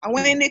anyway, and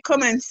when they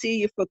come and see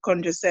you for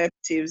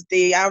contraceptives,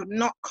 they are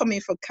not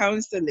coming for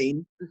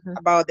counseling Mhm.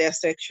 about their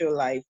sexual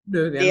life.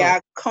 No, they're They not.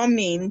 are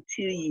coming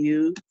to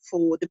you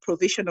for the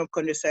provision of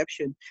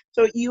contraception.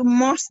 So you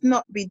must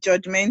not be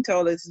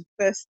judgmental as the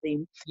first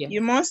thing. Yes. You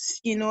must,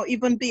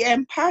 even be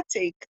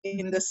empathic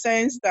in the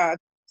sense that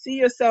see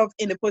yourself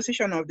in the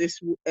position of this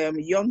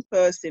young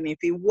person. If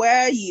it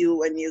were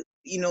you, and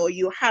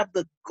you have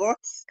the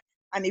guts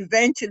and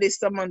eventually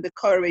summon the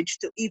courage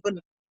to even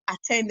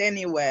attend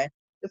anywhere,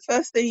 the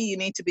first thing you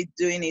need to be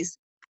doing is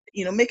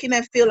making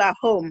them feel at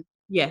home,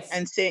 Yes.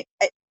 and say,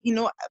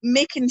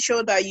 making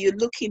sure that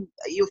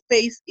your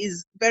face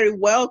is very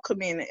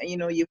welcoming.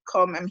 You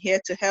come, I'm here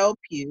to help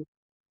you,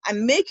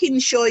 and making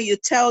sure you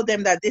tell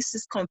them that this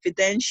is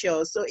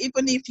confidential. So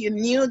even if you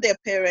knew their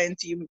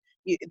parents,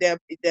 their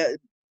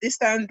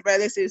distant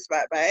relatives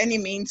by any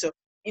means, so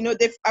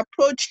they've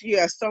approached you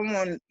as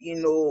someone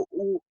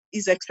who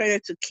is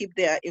expected to keep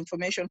their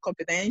information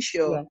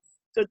confidential. Yes.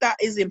 So that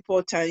is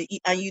important,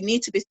 and you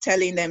need to be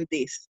telling them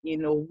this.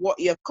 What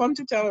you have come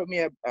to tell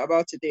me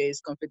about today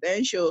is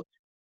confidential.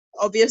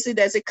 Obviously,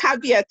 there's a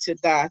caveat to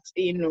that.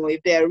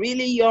 If they're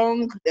really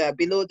young, they're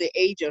below the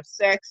age of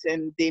sex,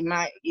 and they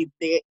might, if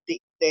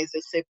there's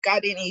a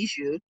safeguarding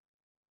issue.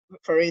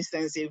 For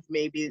instance, if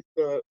maybe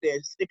they're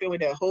sleeping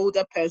with an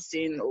older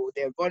person, or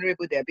they're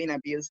vulnerable, they're being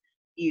abused,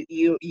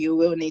 you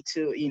will need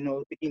to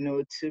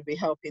to be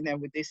helping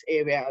them with this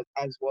area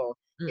as well.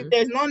 If Mm.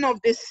 there's none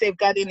of these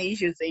safeguarding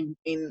issues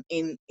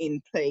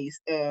in place,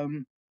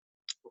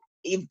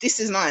 if this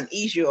is not an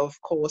issue,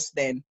 of course,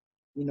 then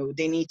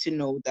they need to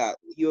know that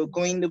you're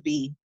going to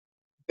be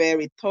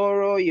very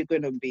thorough, you're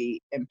going to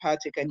be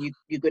empathic, and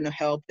you're going to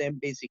help them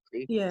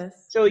basically.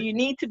 Yes. So you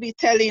need to be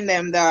telling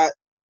them that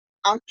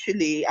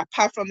actually,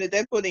 apart from the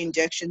depot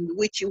injection,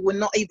 which you will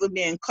not even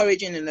be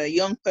encouraging in a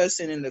young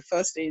person in the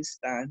first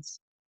instance,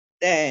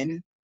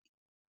 then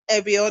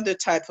every other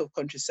type of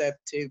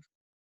contraceptive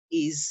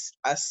is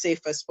as safe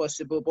as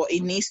possible, but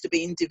it needs to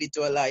be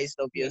individualized,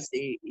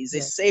 obviously. Is it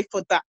Yes. safe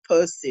for that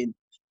person?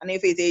 And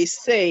if it is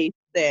safe,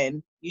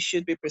 then you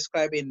should be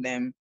prescribing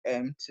them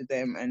to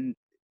them. And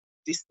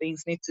these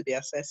things need to be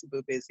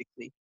accessible,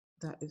 basically,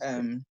 That is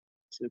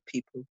to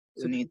people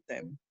who need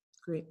them.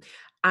 great.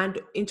 And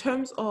in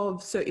terms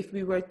of, so if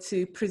we were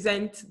to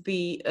present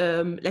the,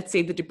 let's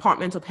say the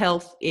Department of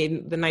Health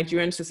in the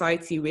Nigerian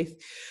society with,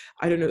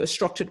 I don't know, a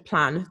structured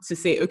plan to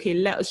say, okay,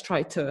 let us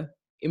try to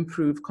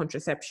improve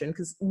contraception.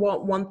 Because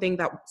one thing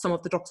that some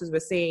of the doctors were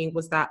saying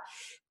was that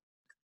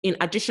in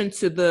addition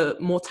to the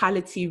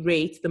mortality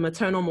rate, the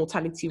maternal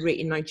mortality rate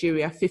in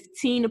Nigeria,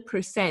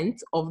 15%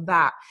 of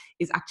that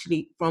is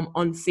actually from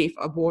unsafe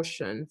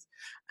abortions.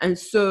 And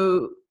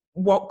so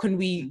what can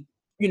we,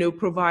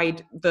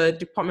 provide the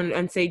department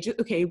and say,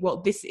 okay, well,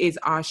 this is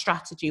our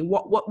strategy.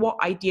 What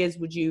ideas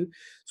would you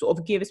sort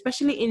of give,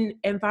 especially in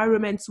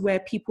environments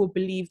where people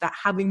believe that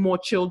having more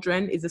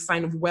children is a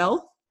sign of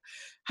wealth?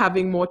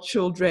 Having more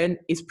children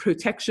is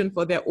protection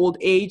for their old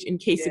age in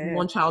case if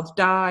one child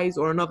dies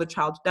or another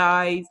child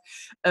dies.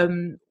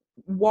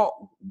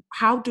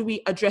 How do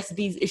we address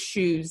these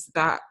issues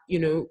that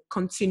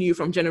continue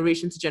from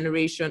generation to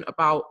generation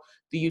about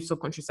the use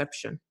of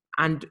contraception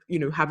and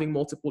having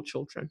multiple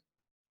children?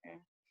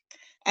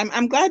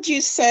 I'm glad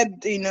you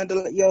said,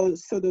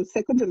 the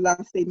second to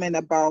last statement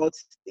about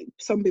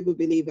some people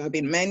believe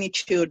having many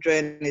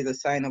children is a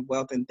sign of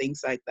wealth and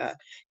things like that.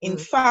 In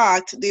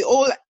fact, the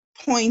whole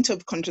point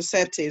of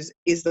contraceptives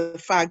is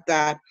the fact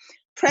that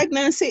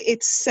pregnancy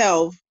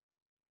itself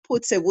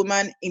puts a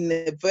woman in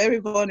a very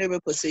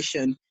vulnerable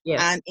position,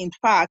 and in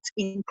fact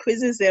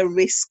increases their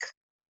risk,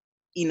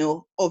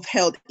 of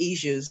health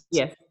issues.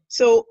 Yes.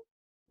 So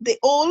the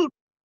whole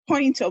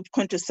point of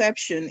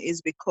contraception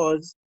is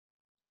because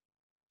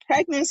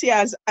pregnancy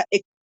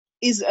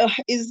is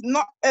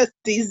not a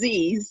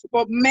disease,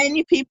 but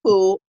many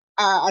people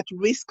are at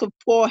risk of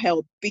poor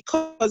health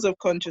because of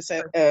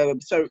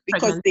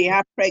because they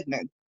are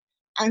pregnant.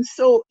 And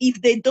so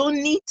if they don't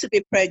need to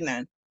be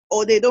pregnant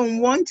or they don't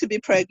want to be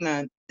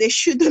pregnant, they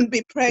shouldn't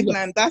be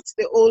pregnant. Yes. That's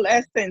the whole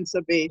essence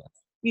of it,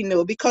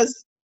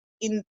 because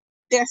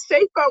they're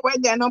safer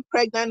when they're not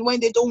pregnant,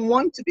 when they don't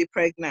want to be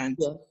pregnant.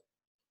 Yes.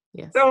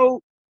 Yes. So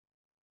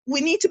we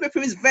need to be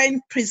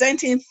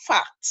presenting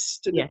facts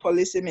to the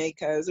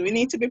policymakers. We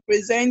need to be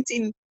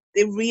presenting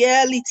the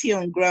reality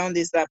on ground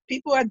is that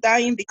people are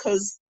dying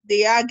because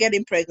they are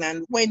getting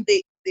pregnant when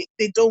they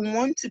don't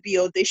want to be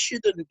or they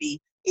shouldn't be.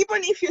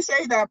 Even if you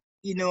say that,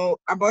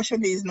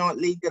 abortion is not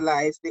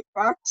legalized, the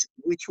fact,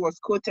 which was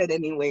quoted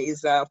anyway,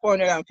 is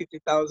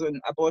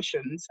 450,000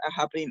 abortions are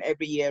happening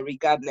every year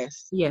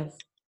regardless. Yes.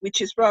 Which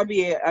is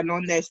probably an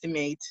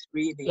underestimate,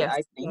 really, yes,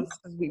 I think.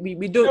 Yes.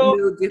 We don't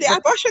know. The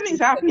abortion is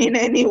happening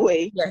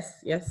anyway.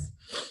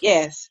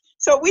 Yes.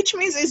 So which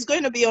means it's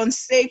going to be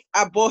unsafe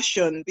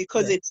abortion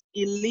because it's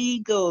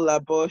illegal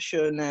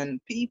abortion, and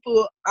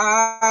people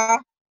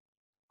are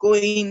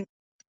going,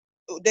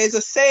 there's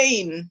a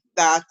saying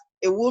that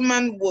a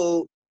woman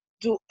will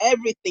do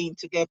everything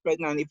to get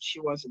pregnant if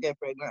she wants to get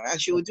pregnant, and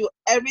she will do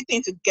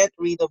everything to get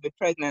rid of a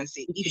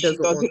pregnancy if she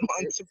doesn't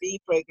want to be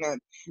pregnant.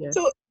 Yes.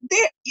 So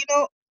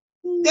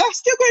they're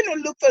still going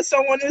to look for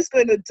someone who's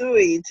going to do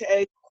it.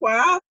 A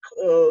quack,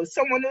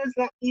 someone who's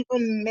not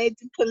even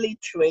medically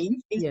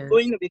trained is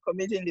going to be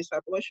committing this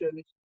abortion,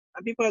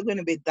 and people are going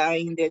to be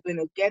dying. They're going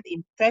to get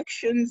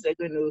infections. They're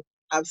going to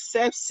have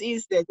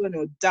sepsis. They're going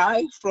to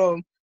die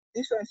from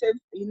this unsafe,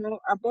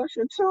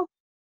 abortion. So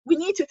we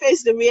need to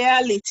face the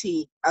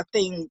reality. I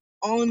think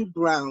on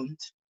ground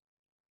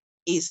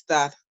is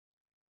that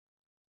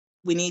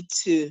we need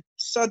to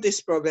sort these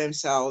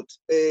problems out.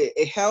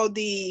 A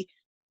healthy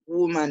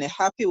woman, a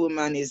happy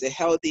woman is a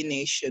healthy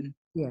nation.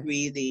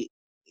 Really,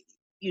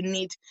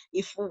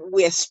 if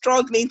we're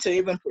struggling to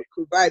even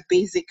provide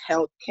basic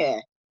health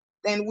care,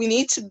 then we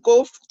need to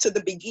go to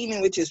the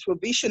beginning, which is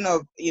provision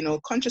of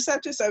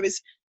contraceptive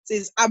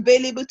services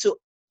available to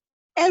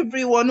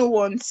everyone who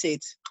wants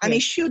it, and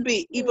it should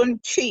be even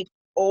cheap,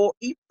 or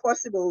if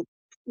possible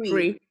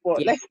free.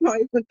 But let's not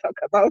even talk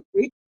about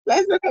free.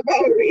 Let's talk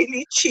about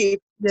really cheap,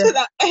 so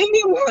that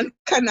anyone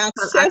can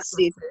access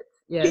it.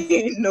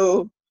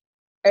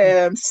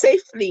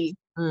 Safely.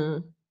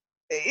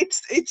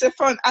 It's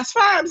as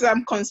far as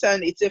I'm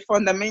concerned, it's a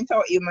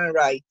fundamental human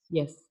right.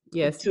 Yes,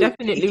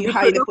 definitely. If you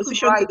are in a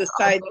position to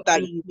decide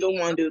that you don't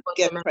want to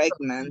get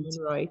pregnant,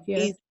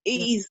 it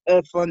is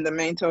a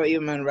fundamental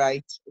human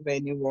right of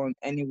any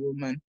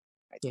woman.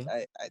 I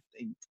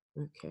think.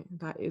 Okay,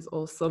 that is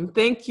awesome.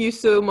 Thank you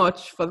so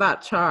much for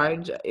that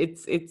charge.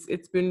 It's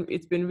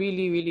been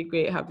really, really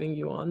great having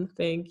you on.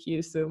 Thank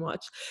you so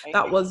much.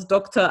 That was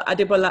Dr.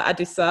 Adebola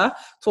Adisa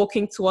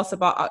talking to us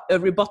about a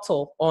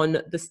rebuttal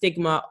on the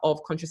stigma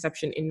of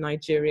contraception in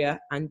Nigeria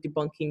and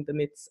debunking the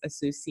myths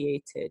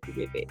associated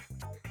with it.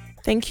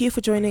 Thank you for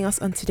joining us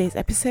on today's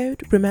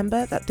episode.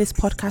 Remember that this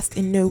podcast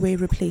in no way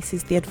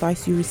replaces the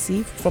advice you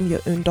receive from your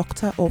own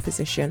doctor or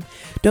physician.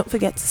 Don't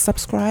forget to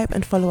subscribe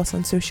and follow us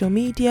on social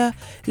media.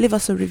 Leave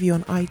us a review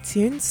on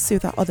iTunes so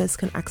that others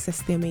can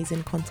access the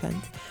amazing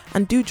content.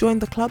 And do join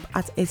the club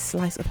at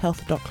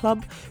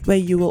asliceofhealth.club, where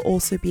you will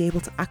also be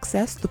able to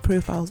access the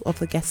profiles of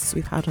the guests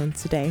we've had on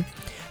today.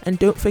 And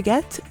don't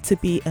forget to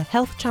be a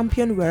health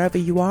champion wherever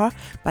you are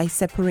by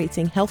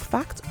separating health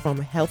fact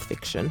from health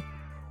fiction.